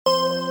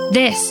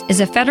This is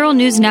a Federal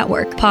News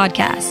Network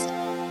podcast.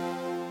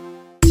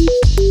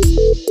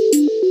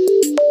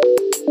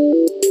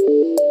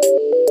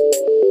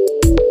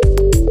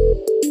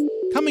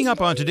 Coming up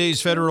on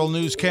today's Federal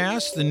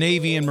Newscast, the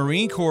Navy and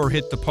Marine Corps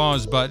hit the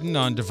pause button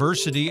on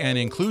diversity and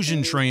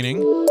inclusion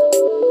training.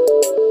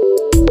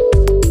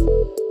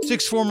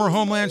 6 former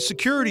Homeland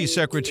Security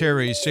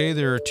secretaries say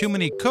there are too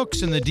many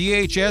cooks in the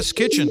DHS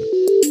kitchen.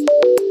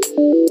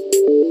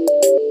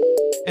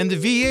 And the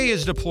VA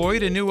has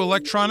deployed a new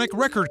electronic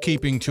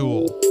record-keeping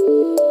tool.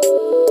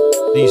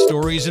 These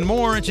stories and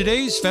more in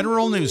today's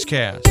Federal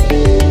Newscast.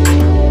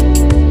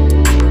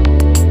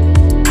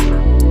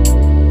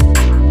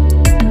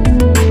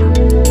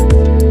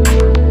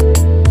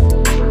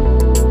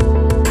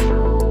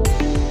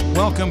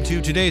 Welcome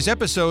to today's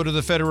episode of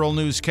the Federal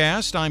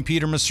Newscast. I'm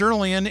Peter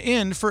Musurlian,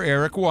 in for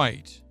Eric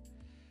White.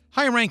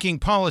 High-ranking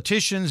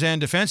politicians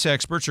and defense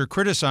experts are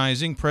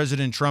criticizing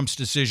President Trump's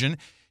decision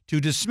to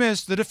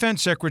dismiss the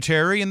defense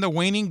secretary in the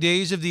waning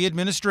days of the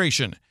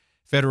administration.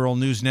 Federal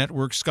News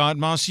Network's Scott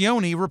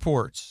Maucione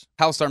reports.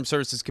 House Armed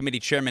Services Committee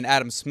Chairman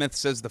Adam Smith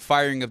says the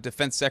firing of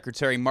Defense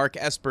Secretary Mark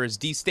Esper is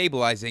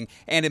destabilizing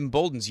and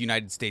emboldens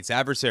United States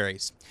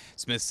adversaries.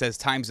 Smith says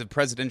times of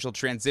presidential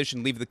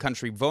transition leave the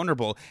country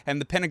vulnerable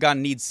and the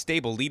Pentagon needs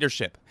stable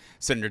leadership.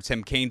 Senator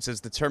Tim Kaine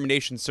says the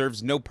termination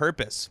serves no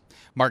purpose.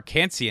 Mark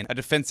Cancian, a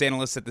defense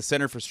analyst at the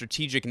Center for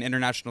Strategic and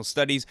International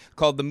Studies,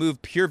 called the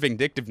move pure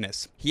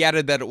vindictiveness. He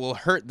added that it will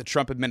hurt the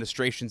Trump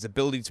administration's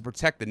ability to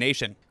protect the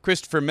nation.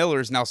 Christopher Miller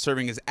is now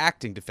serving as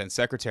acting defense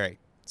secretary.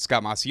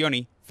 Scott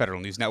Maucione,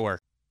 Federal News Network.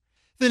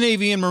 The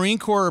Navy and Marine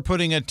Corps are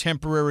putting a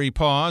temporary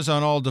pause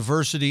on all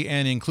diversity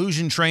and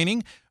inclusion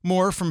training.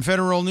 More from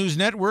Federal News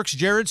Network's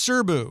Jared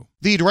Serbu.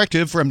 The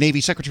directive from Navy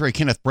Secretary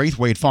Kenneth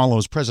Braithwaite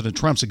follows President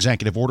Trump's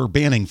executive order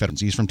banning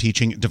veterans from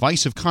teaching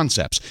divisive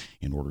concepts.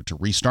 In order to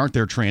restart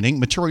their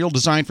training, material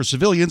designed for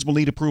civilians will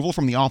need approval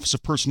from the Office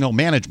of Personnel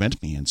Management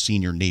and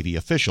senior Navy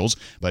officials,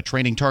 but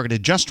training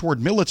targeted just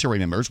toward military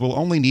members will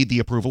only need the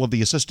approval of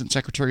the Assistant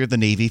Secretary of the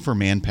Navy for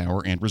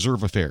Manpower and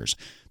Reserve Affairs.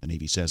 The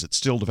Navy says it's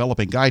still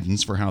developing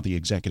guidance for how the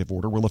executive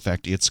order will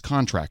affect its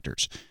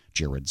contractors.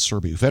 Jared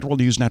Serbu, Federal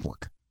News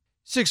Network.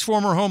 6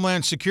 former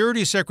Homeland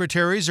Security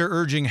secretaries are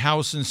urging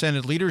House and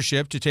Senate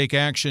leadership to take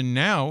action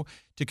now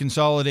to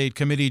consolidate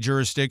committee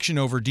jurisdiction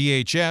over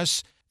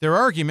DHS. Their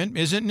argument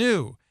isn't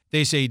new.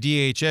 They say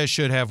DHS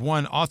should have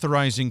one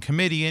authorizing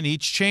committee in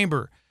each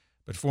chamber.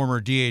 But former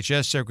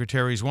DHS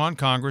secretaries want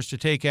Congress to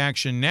take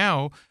action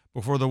now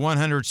before the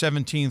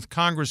 117th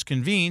Congress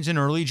convenes in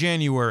early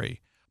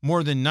January.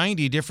 More than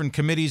 90 different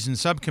committees and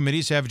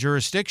subcommittees have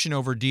jurisdiction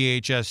over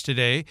DHS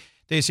today.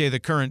 They say the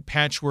current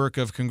patchwork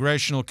of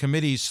congressional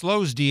committees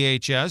slows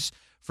DHS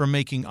from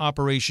making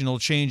operational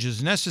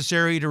changes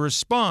necessary to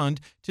respond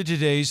to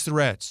today's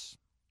threats.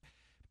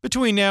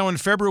 Between now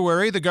and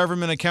February, the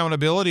Government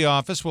Accountability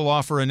Office will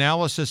offer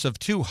analysis of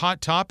 2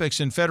 hot topics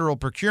in federal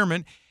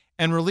procurement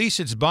and release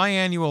its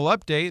biannual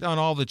update on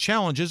all the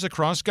challenges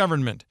across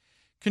government.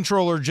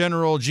 Comptroller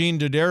General Gene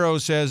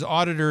Dodaro says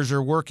auditors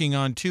are working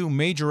on 2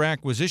 major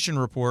acquisition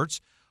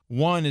reports.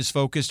 One is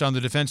focused on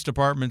the Defense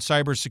Department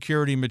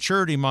Cybersecurity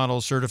Maturity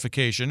Model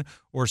Certification,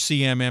 or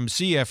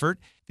CMMC effort.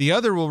 The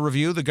other will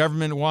review the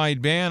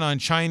government-wide ban on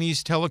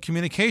Chinese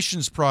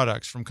telecommunications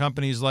products from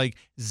companies like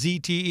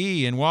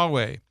ZTE and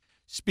Huawei.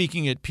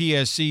 Speaking at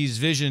PSC's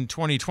Vision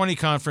 2020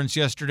 conference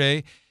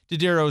yesterday,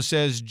 Dodaro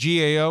says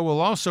GAO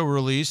will also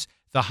release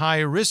the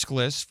high-risk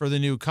list for the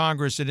new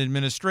Congress and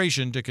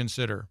administration to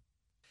consider.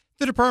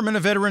 The Department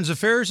of Veterans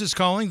Affairs is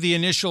calling the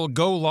initial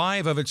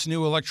go-live of its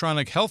new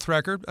electronic health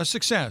record a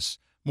success.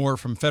 More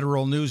from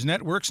Federal News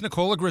Network's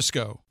Nicola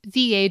Grisco.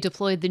 VA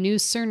deployed the new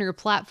Cerner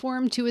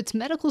platform to its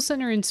medical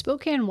center in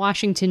Spokane,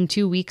 Washington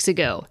 2 weeks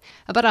ago.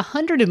 About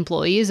 100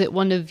 employees at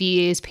one of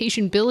VA's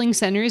patient billing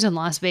centers in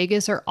Las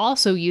Vegas are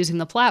also using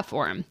the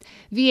platform.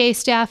 VA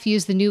staff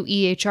used the new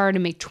EHR to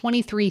make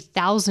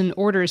 23,000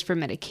 orders for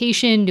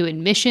medication, new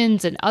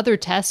admissions, and other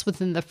tests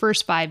within the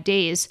first 5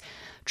 days.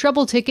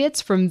 Trouble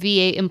tickets from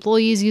VA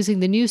employees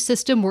using the new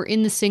system were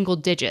in the single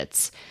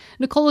digits.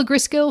 Nicola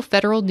Grisco,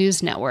 Federal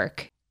News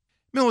Network.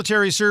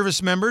 Military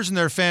service members and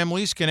their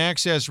families can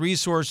access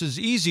resources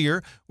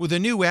easier with a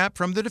new app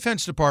from the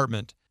Defense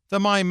Department. The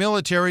My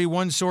Military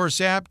OneSource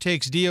app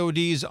takes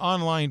DoD's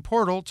online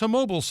portal to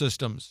mobile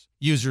systems.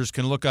 Users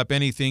can look up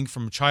anything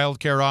from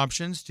childcare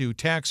options to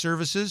tax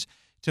services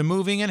to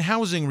moving and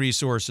housing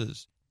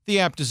resources. The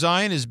app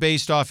design is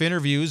based off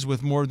interviews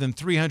with more than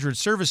 300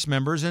 service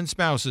members and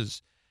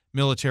spouses.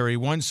 Military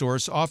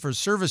OneSource offers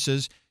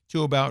services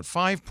to about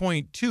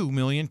 5.2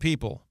 million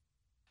people.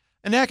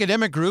 An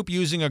academic group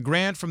using a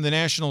grant from the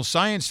National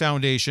Science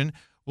Foundation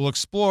will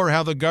explore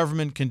how the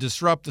government can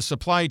disrupt the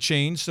supply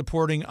chain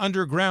supporting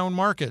underground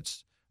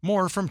markets.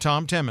 More from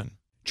Tom Temin.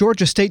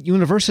 Georgia State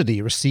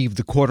University received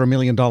the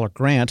 $250,000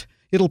 grant.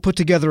 It'll put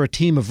together a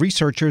team of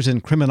researchers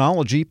in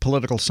criminology,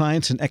 political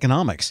science, and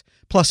economics,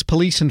 plus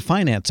police and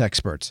finance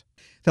experts.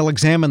 They'll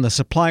examine the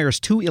supplier's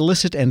 2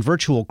 illicit and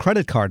virtual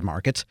credit card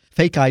markets,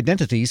 fake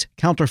identities,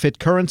 counterfeit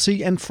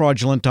currency, and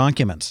fraudulent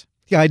documents.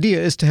 The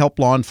idea is to help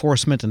law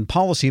enforcement and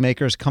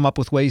policymakers come up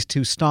with ways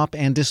to stop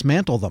and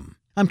dismantle them.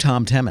 I'm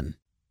Tom Temin.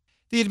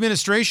 The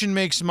administration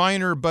makes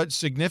minor but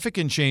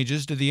significant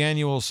changes to the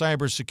annual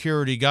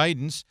cybersecurity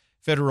guidance.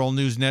 Federal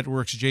News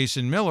Network's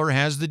Jason Miller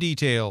has the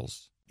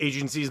details.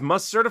 Agencies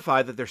must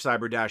certify that their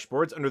cyber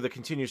dashboards under the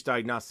Continuous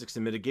Diagnostics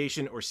and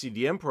Mitigation, or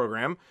CDM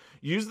program,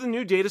 use the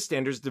new data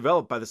standards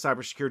developed by the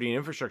Cybersecurity and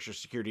Infrastructure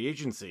Security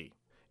Agency.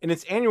 In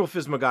its annual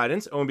FISMA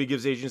guidance, OMB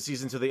gives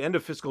agencies until the end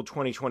of fiscal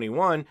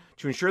 2021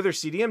 to ensure their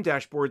CDM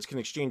dashboards can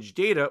exchange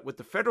data with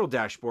the federal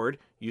dashboard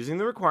using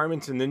the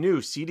requirements in the new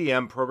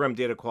CDM Program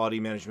Data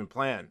Quality Management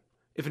Plan.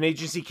 If an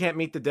agency can't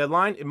meet the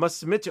deadline, it must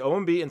submit to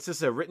OMB and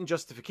insist a written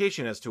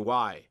justification as to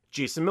why.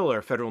 Jason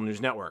Miller, Federal News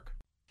Network.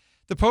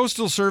 The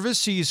Postal Service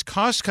sees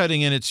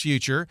cost-cutting in its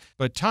future,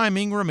 but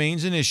timing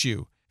remains an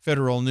issue.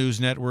 Federal News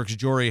Network's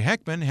Jory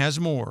Heckman has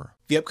more.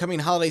 The upcoming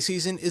holiday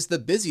season is the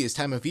busiest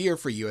time of year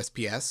for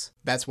USPS.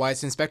 That's why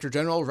its Inspector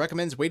General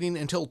recommends waiting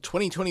until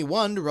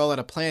 2021 to roll out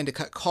a plan to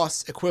cut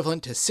costs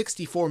equivalent to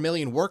 64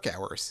 million work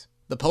hours.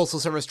 The Postal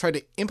Service tried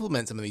to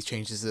implement some of these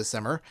changes this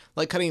summer,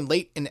 like cutting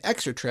late and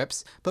extra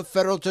trips, but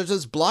federal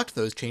judges blocked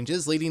those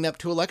changes leading up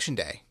to Election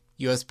Day.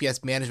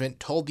 USPS management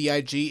told the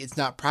IG it's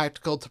not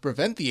practical to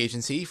prevent the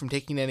agency from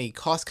taking any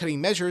cost-cutting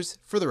measures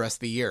for the rest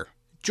of the year.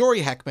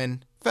 Jory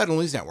Heckman, Federal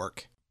News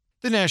Network.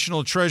 The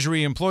National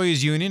Treasury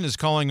Employees Union is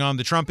calling on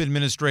the Trump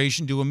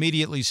administration to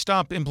immediately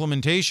stop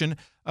implementation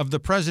of the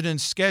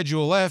President's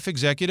Schedule F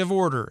executive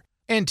order.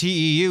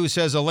 NTEU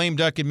says a lame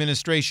duck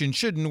administration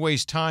shouldn't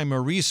waste time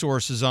or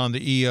resources on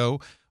the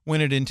EO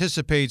when it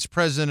anticipates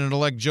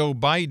President-elect Joe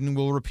Biden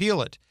will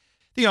repeal it.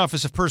 The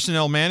Office of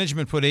Personnel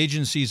Management put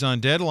agencies on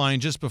deadline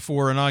just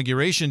before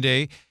Inauguration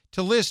Day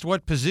to list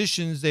what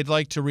positions they'd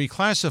like to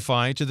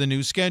reclassify to the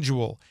new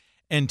schedule.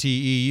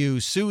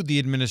 NTEU sued the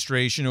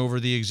administration over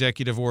the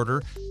executive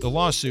order. The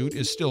lawsuit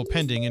is still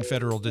pending in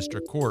federal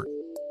district court.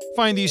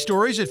 Find these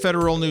stories at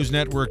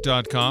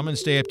federalnewsnetwork.com and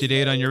stay up to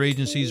date on your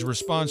agency's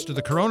response to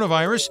the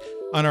coronavirus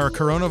on our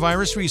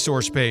coronavirus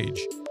resource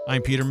page.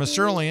 I'm Peter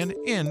Masurlian,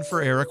 in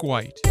for Eric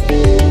White.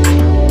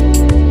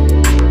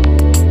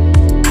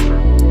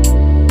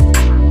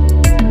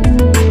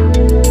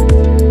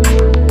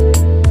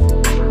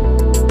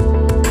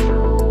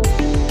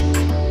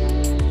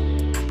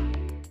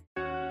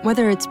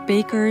 Whether it's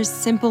Baker's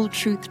Simple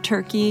Truth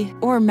Turkey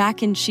or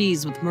mac and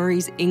cheese with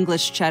Murray's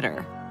English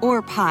Cheddar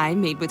or pie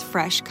made with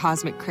fresh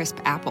Cosmic Crisp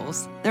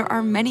apples, there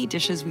are many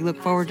dishes we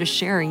look forward to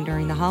sharing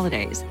during the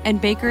holidays. And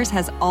Baker's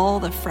has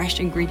all the fresh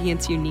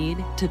ingredients you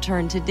need to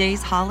turn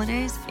today's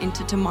holidays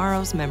into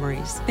tomorrow's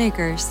memories.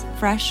 Baker's,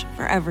 fresh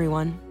for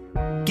everyone.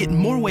 Get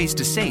more ways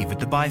to save at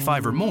the Buy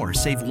 5 or More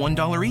Save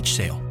 $1 each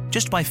sale.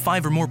 Just buy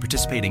 5 or more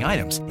participating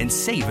items and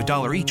save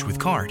 $1 each with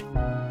card.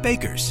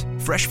 Baker's,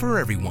 fresh for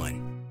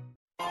everyone.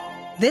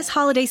 This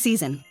holiday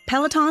season,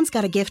 Peloton's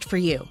got a gift for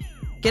you.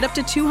 Get up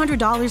to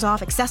 $200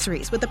 off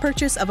accessories with the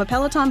purchase of a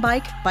Peloton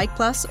bike, Bike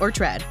Plus, or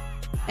Tread.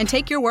 And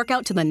take your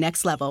workout to the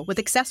next level with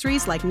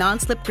accessories like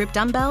non-slip grip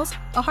dumbbells,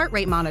 a heart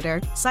rate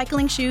monitor,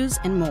 cycling shoes,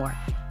 and more.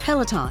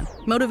 Peloton,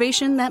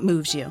 motivation that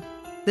moves you.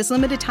 This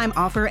limited time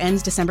offer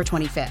ends December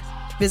 25th.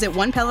 Visit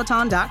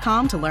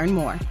onepeloton.com to learn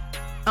more.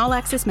 All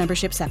access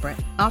membership separate.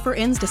 Offer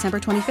ends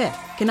December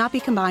 25th. Cannot be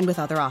combined with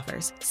other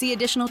offers. See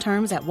additional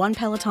terms at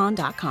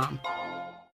onepeloton.com.